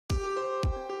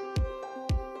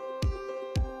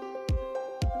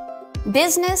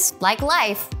Business, like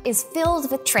life, is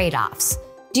filled with trade-offs.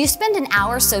 Do you spend an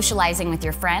hour socializing with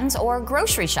your friends or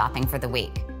grocery shopping for the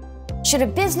week? Should a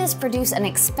business produce an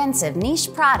expensive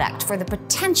niche product for the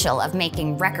potential of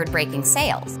making record-breaking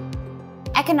sales?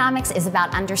 Economics is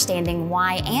about understanding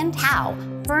why and how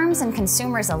firms and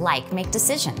consumers alike make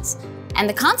decisions, and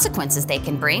the consequences they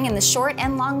can bring in the short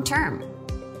and long term.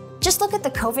 Just look at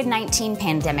the COVID-19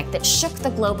 pandemic that shook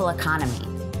the global economy.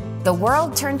 The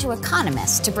world turned to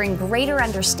economists to bring greater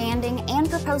understanding and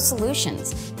propose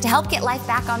solutions to help get life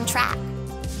back on track.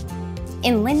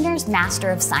 In Lindner's Master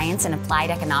of Science in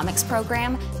Applied Economics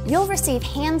program, you'll receive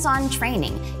hands-on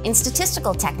training in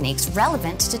statistical techniques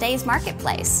relevant to today's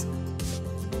marketplace.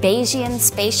 Bayesian,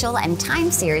 spatial, and time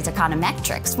series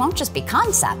econometrics won't just be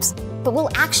concepts, but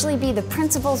will actually be the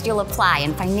principles you'll apply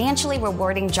in financially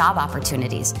rewarding job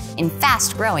opportunities in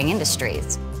fast-growing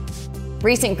industries.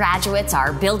 Recent graduates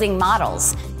are building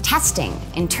models, testing,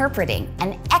 interpreting,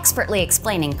 and expertly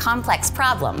explaining complex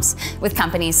problems with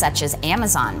companies such as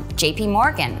Amazon, JP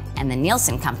Morgan, and the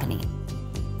Nielsen Company.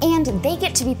 And they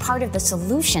get to be part of the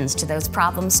solutions to those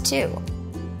problems too.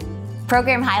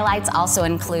 Program highlights also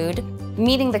include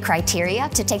meeting the criteria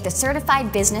to take the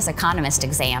Certified Business Economist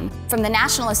exam from the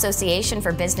National Association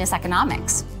for Business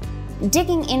Economics,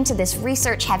 digging into this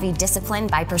research-heavy discipline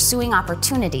by pursuing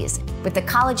opportunities with the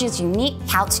college's unique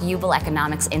Kautz-Ubel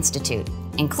Economics Institute,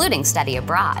 including study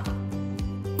abroad.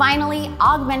 Finally,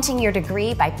 augmenting your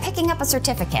degree by picking up a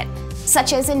certificate,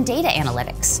 such as in data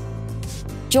analytics.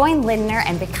 Join Lindner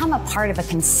and become a part of a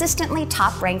consistently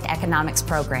top-ranked economics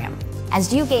program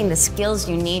as you gain the skills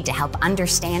you need to help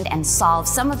understand and solve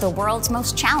some of the world's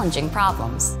most challenging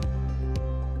problems.